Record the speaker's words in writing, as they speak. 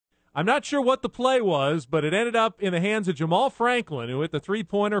I'm not sure what the play was, but it ended up in the hands of Jamaal Franklin, who hit the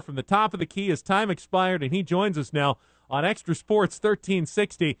three-pointer from the top of the key as time expired, and he joins us now on Extra Sports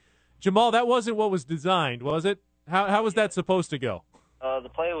 1360. Jamaal, that wasn't what was designed, was it? How was that supposed to go? The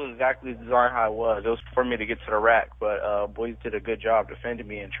play was exactly designed how it was. It was for me to get to the rack, but boys did a good job defending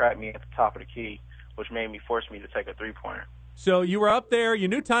me and trapped me at the top of the key, which forced me to take a three-pointer. So you were up there. You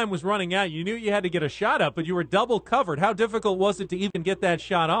knew time was running out. You knew you had to get a shot up, but you were double covered. How difficult was it to even get that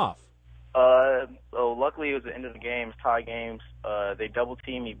shot off? So luckily it was the end of the game, tie games. They double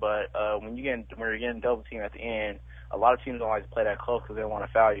team me, but when you're getting double teamed at the end, a lot of teams don't like to play that close because they want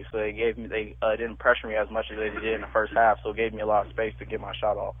to foul you. So they didn't pressure me as much as they did in the first half. So it gave me a lot of space to get my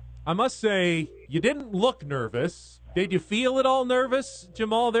shot off. I must say, you didn't look nervous. Did you feel at all nervous,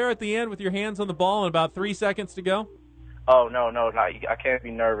 Jamaal, there at the end with your hands on the ball and about 3 seconds to go? Oh, no, I can't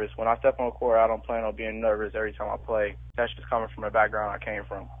be nervous. When I step on the court, I don't plan on being nervous every time I play. That's just coming from the background I came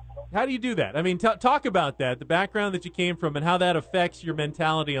from. How do you do that? I mean, talk about that, the background that you came from, and how that affects your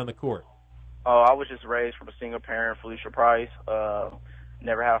mentality on the court. Oh, I was just raised from a single parent, Felicia Price.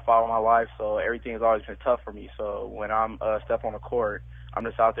 Never had a father in my life, so everything has always been tough for me. So when I'm step on the court, I'm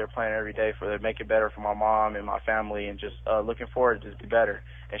just out there playing every day to make it better for my mom and my family, and just looking forward to just be better.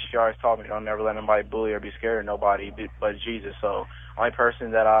 And she always taught me, don't never let anybody bully or be scared of nobody but Jesus. So the only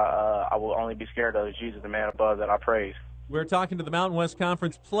person that I will only be scared of is Jesus, the man above that I praise. We're talking to the Mountain West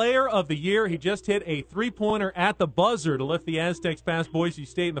Conference Player of the Year. He just hit a three-pointer at the buzzer to lift the Aztecs past Boise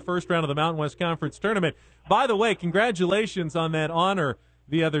State in the first round of the Mountain West Conference Tournament. By the way, congratulations on that honor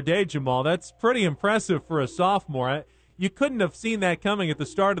the other day, Jamaal. That's pretty impressive for a sophomore. You couldn't have seen that coming at the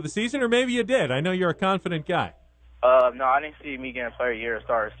start of the season, or maybe you did. I know you're a confident guy. No, I didn't see me getting Player of the Year at the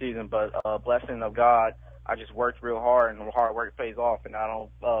start of the season, but blessing of God, I just worked real hard, and hard work pays off, and I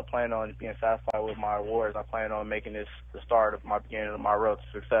don't plan on being satisfied with my awards. I plan on making this the start of my beginning of my road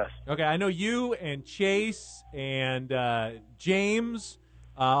to success. Okay, I know you and Chase and James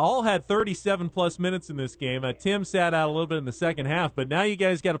all had 37-plus minutes in this game. Tim sat out a little bit in the second half, but now you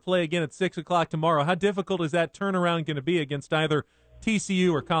guys got to play again at 6 o'clock tomorrow. How difficult is that turnaround going to be against either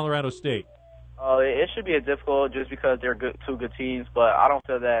TCU or Colorado State? It should be difficult just because they're two good teams, but I don't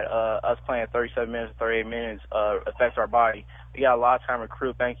feel that us playing 37 minutes, 38 minutes affects our body. We got a lot of time to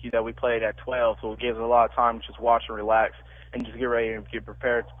recruit. Thank you that we played at 12, so it gives us a lot of time to just watch and relax and just get ready and get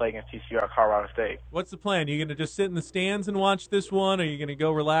prepared to play against TCU or Colorado State. What's the plan? Are you going to just sit in the stands and watch this one, or are you going to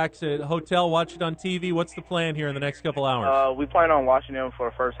go relax at a hotel, watch it on TV? What's the plan here in the next couple hours? We plan on watching them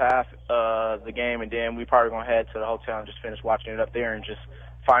for the first half of the game, and then we probably going to head to the hotel and just finish watching it up there and just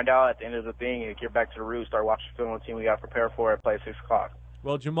find out at the end of the thing and get back to the root, start watching film on the team we got to prepare for it, play at 6 o'clock.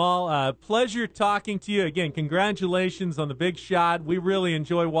 Well, Jamaal, pleasure talking to you. Again, congratulations on the big shot. We really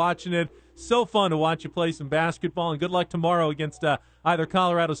enjoy watching it. So fun to watch you play some basketball, and good luck tomorrow against either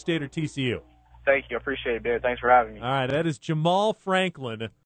Colorado State or TCU. Thank you. I appreciate it, Ben. Thanks for having me. All right, that is Jamaal Franklin.